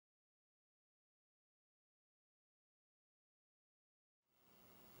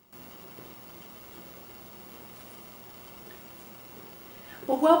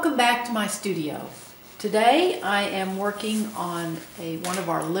Well, welcome back to my studio. Today I am working on one of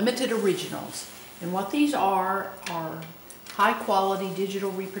our limited originals, and what these are high quality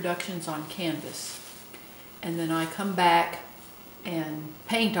digital reproductions on canvas. And then I come back and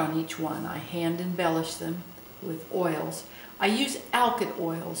paint on each one. I hand embellish them with oils. I use alkyd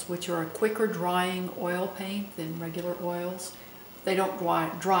oils, which are a quicker drying oil paint than regular oils. They don't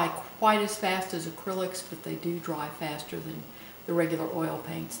dry quite as fast as acrylics, but they do dry faster than the regular oil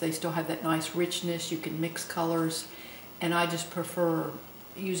paints. They still have that nice richness. You can mix colors, and I just prefer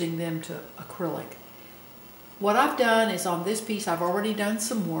using them to acrylic. What I've done is on this piece I've already done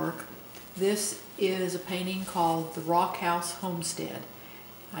some work. This is a painting called the House Homestead.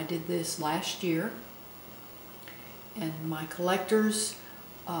 I did this last year, and my collectors,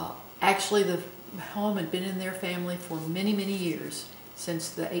 actually the home had been in their family for many years,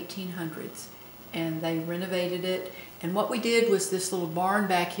 since the 1800s, and they renovated it. And what we did was, this little barn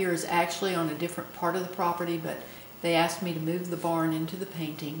back here is actually on a different part of the property, but they asked me to move the barn into the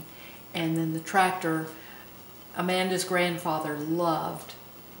painting. And then the tractor, Amanda's grandfather loved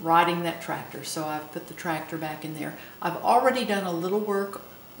riding that tractor, so I've put the tractor back in there. I've already done a little work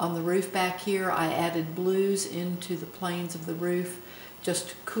on the roof back here. I added blues into the planes of the roof just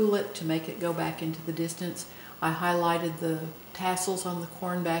to cool it, to make it go back into the distance. I highlighted the tassels on the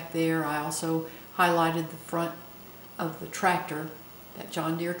corn back there. I also highlighted the front of the tractor, that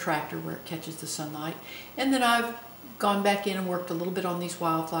John Deere tractor, where it catches the sunlight. And then I've gone back in and worked a little bit on these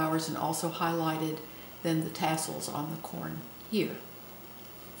wildflowers, and also highlighted then the tassels on the corn here.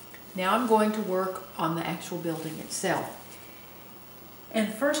 Now I'm going to work on the actual building itself.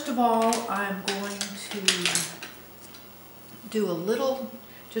 And first of all, I'm going to do a little,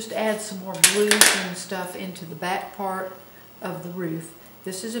 just add some more blues and stuff into the back part of the roof.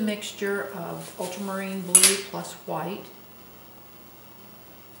 This is a mixture of ultramarine blue plus white.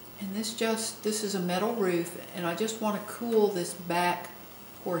 And this is a metal roof, and I just want to cool this back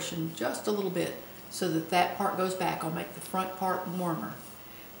portion just a little bit so that that part goes back. I'll make the front part warmer.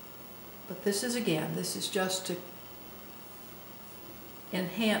 But this is just to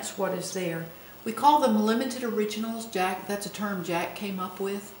enhance what is there. We call them limited originals. Jack, that's a term Jack came up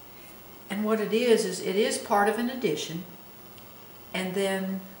with. And what it is it is part of an edition. And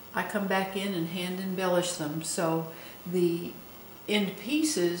then I come back in and hand embellish them, so the end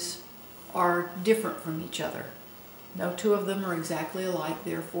pieces are different from each other. No two of them are exactly alike,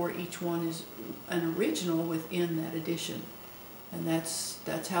 therefore each one is an original within that edition. And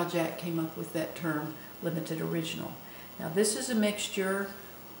that's how Jack came up with that term, limited original. Now this is a mixture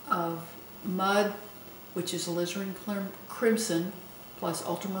of mud, which is alizarin crimson, plus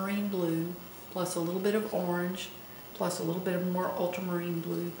ultramarine blue, plus a little bit of orange, plus a little bit of more ultramarine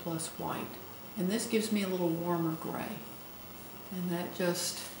blue, plus white. And this gives me a little warmer gray. And that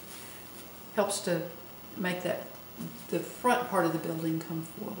just helps to make the front part of the building come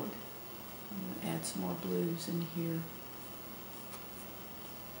forward. I'm going to add some more blues in here.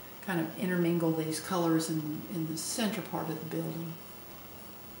 Kind of intermingle these colors in the center part of the building.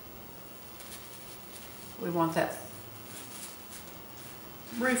 We want that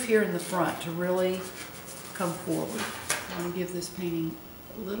roof here in the front to really come forward. I'm going to give this painting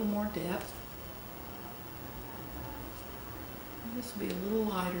a little more depth. And this will be a little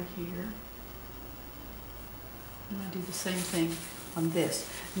lighter here. I'm going to do the same thing on this.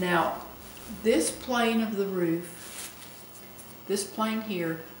 Now, this plane of the roof, this plane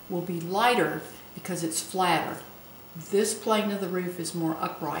here, will be lighter because it's flatter. This plane of the roof is more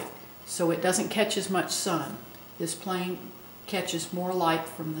upright, so it doesn't catch as much sun. This plane catches more light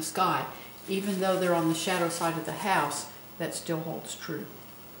from the sky. Even though they're on the shadow side of the house, that still holds true.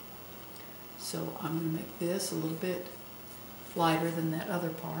 So I'm going to make this a little bit lighter than that other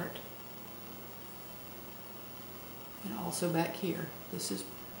part. And also back here, this is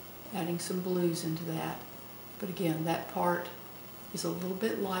adding some blues into that. But again, that part is a little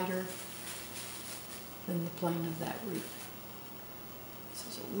bit lighter than the plane of that roof. This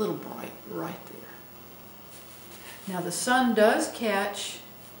is a little bright right there. Now the sun does catch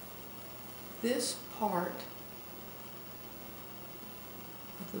this part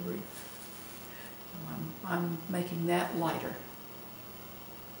of the roof. I'm making that lighter.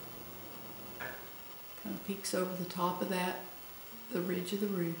 Kind of peeks over the top of that, the ridge of the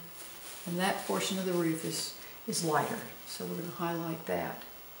roof. And that portion of the roof is lighter. So we're going to highlight that.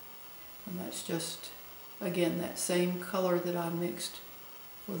 And that's just, again, that same color that I mixed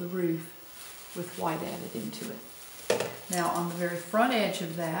for the roof with white added into it. Now on the very front edge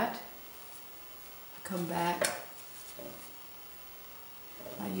of that, I come back,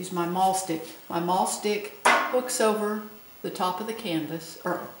 I use my maul stick. My maul stick hooks over the top of the canvas,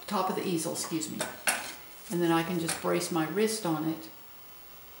 or top of the easel, excuse me. And then I can just brace my wrist on it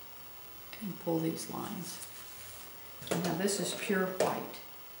and pull these lines. And now this is pure white.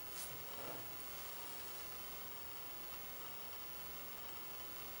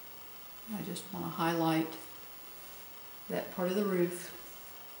 I just want to highlight that part of the roof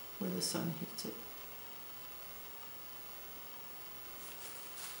where the sun hits it.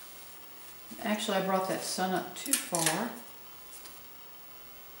 Actually, I brought that sun up too far.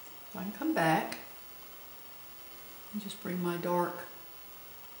 So I can come back and just bring my dark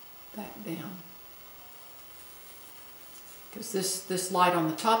back down. Because this light on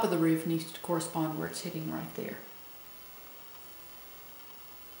the top of the roof needs to correspond where it's hitting right there.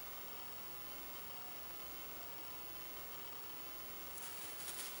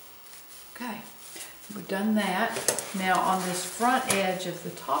 Okay, we've done that. Now on this front edge of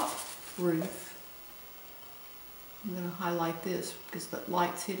the top roof, I'm going to highlight this because the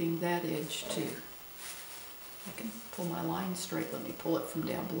light's hitting that edge too. I can pull my line straight. Let me pull it from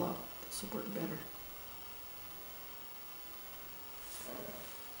down below. This will work better.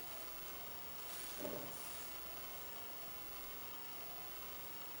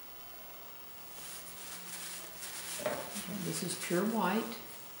 Okay, this is pure white.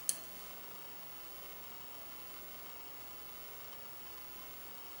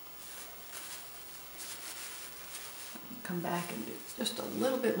 Come back and do just a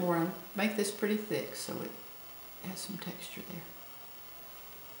little bit more. Make this pretty thick so it has some texture there.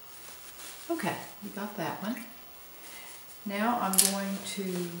 Okay, we got that one. Now I'm going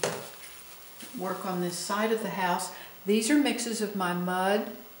to work on this side of the house. These are mixes of my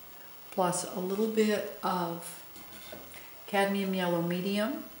mud plus a little bit of cadmium yellow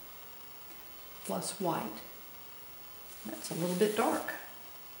medium plus white. That's a little bit dark.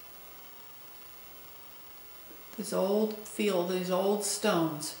 This old field, these old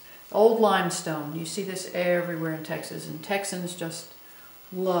stones, old limestone. You see this everywhere in Texas, and Texans just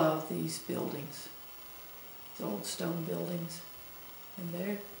love these buildings, these old stone buildings. And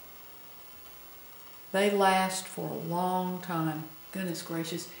they last for a long time. Goodness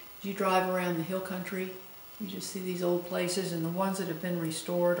gracious. As you drive around the hill country, you just see these old places, and the ones that have been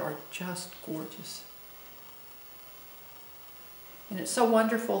restored are just gorgeous. And it's so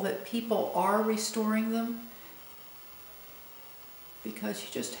wonderful that people are restoring them, because you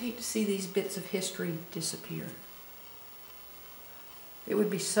just hate to see these bits of history disappear. It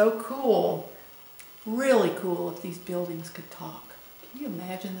would be so cool, really cool, if these buildings could talk. Can you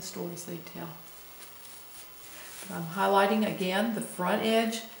imagine the stories they'd tell? But I'm highlighting again the front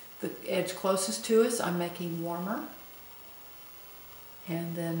edge, the edge closest to us, I'm making warmer.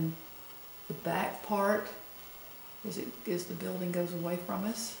 And then the back part, as the building goes away from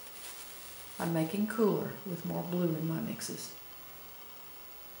us, I'm making cooler with more blue in my mixes.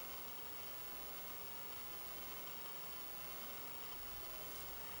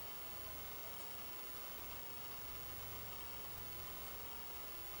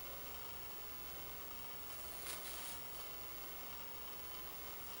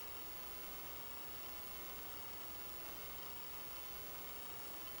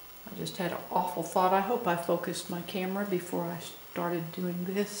 I just had an awful thought. I hope I focused my camera before I started doing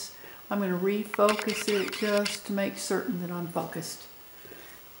this. I'm going to refocus it just to make certain that I'm focused.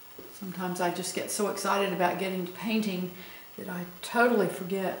 Sometimes I just get so excited about getting to painting that I totally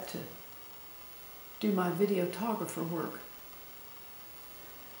forget to do my videographer work.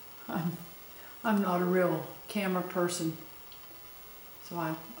 I'm not a real camera person,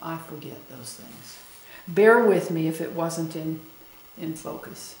 so I forget those things. Bear with me if it wasn't in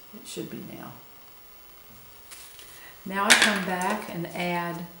focus. It should be now. Now I come back and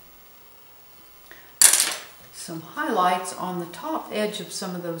add some highlights on the top edge of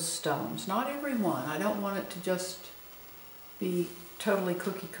some of those stones. Not every one. I don't want it to just be totally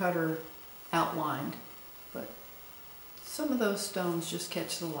cookie cutter outlined, but some of those stones just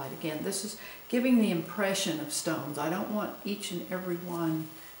catch the light. Again, this is giving the impression of stones. I don't want each and every one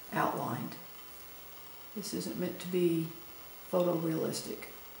outlined. This isn't meant to be photorealistic.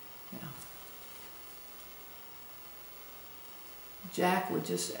 Now, Jack would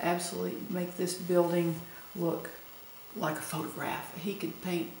just absolutely make this building look like a photograph. He could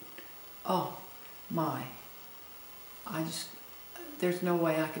paint, oh my, there's no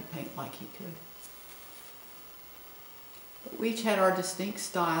way I could paint like he could. But we each had our distinct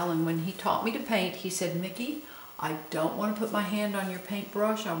style, and when he taught me to paint, he said, Mickey, I don't want to put my hand on your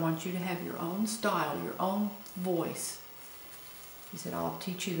paintbrush. I want you to have your own style, your own voice. He said, I'll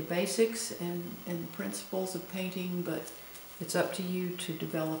teach you the basics and the principles of painting, but it's up to you to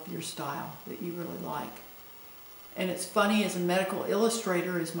develop your style that you really like. And it's funny, as a medical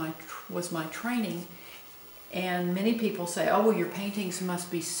illustrator was my training, and many people say, oh, well, your paintings must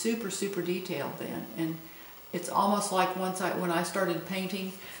be super, super detailed then. And it's almost like when I started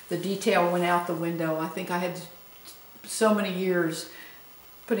painting, the detail went out the window. I think I had so many years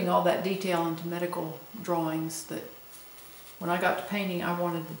putting all that detail into medical drawings that when I got to painting, I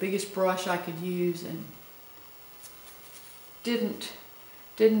wanted the biggest brush I could use, and didn't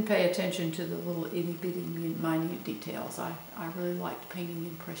pay attention to the little itty bitty minute details. I really liked painting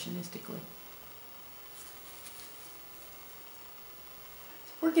impressionistically.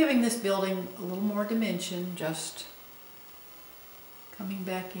 So we're giving this building a little more dimension, just coming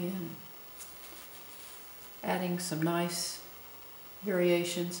back in, adding some nice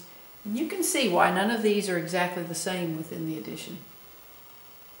variations. And you can see why none of these are exactly the same within the edition.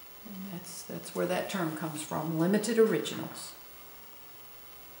 And that's where that term comes from, limited originals.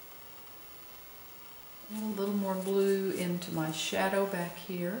 Add a little more blue into my shadow back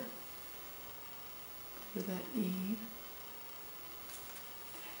here for that eve.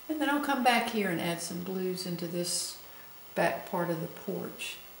 And then I'll come back here and add some blues into this back part of the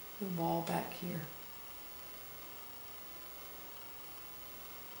porch, the wall back here.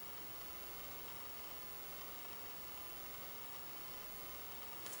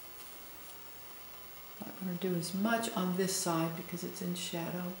 Not going to do as much on this side because it's in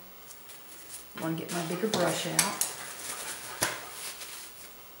shadow. I want to get my bigger brush out.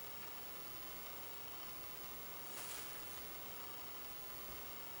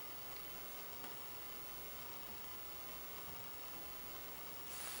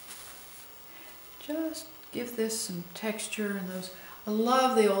 Just give this some texture, and those. I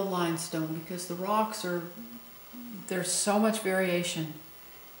love the old limestone because the rocks there's so much variation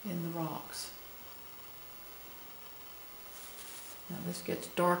in the rocks. Now this gets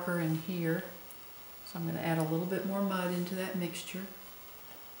darker in here. So I'm going to add a little bit more mud into that mixture.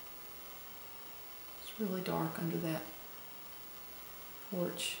 It's really dark under that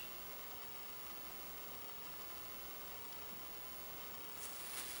porch.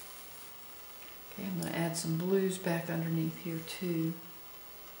 Okay, I'm going to add some blues back underneath here too.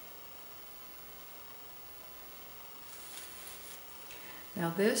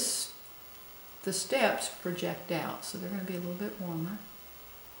 Now the steps project out, so they're going to be a little bit warmer.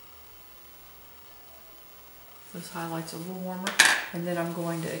 Those highlights a little warmer, and then I'm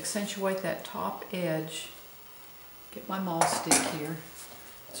going to accentuate that top edge. Get my maul stick here.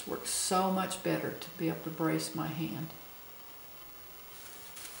 This works so much better to be able to brace my hand.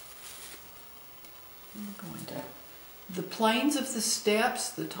 I'm going to. The planes of the steps,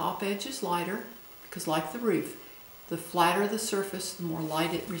 the top edge is lighter because, like the roof, the flatter the surface, the more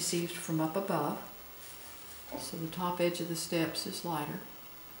light it receives from up above. So the top edge of the steps is lighter.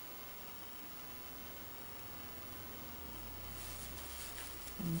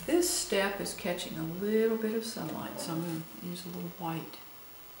 And this step is catching a little bit of sunlight, so I'm going to use a little white.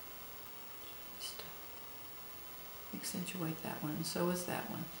 Just accentuate that one, and so is that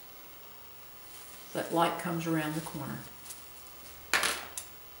one. That light comes around the corner.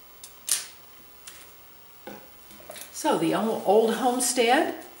 So the old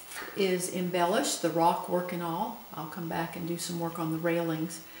homestead is embellished, the rock work and all. I'll come back and do some work on the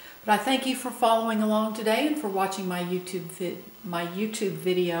railings. But I thank you for following along today and for watching my YouTube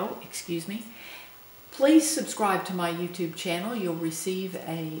video. Please subscribe to my YouTube channel. You'll receive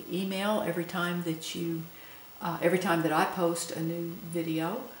an email every time that I post a new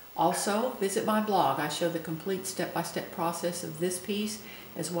video. Also, visit my blog. I show the complete step-by-step process of this piece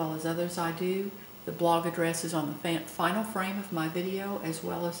as well as others I do. The blog address is on the final frame of my video as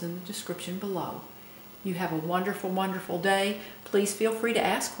well as in the description below. You have a wonderful, wonderful day. Please feel free to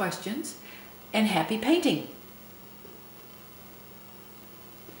ask questions, and happy painting!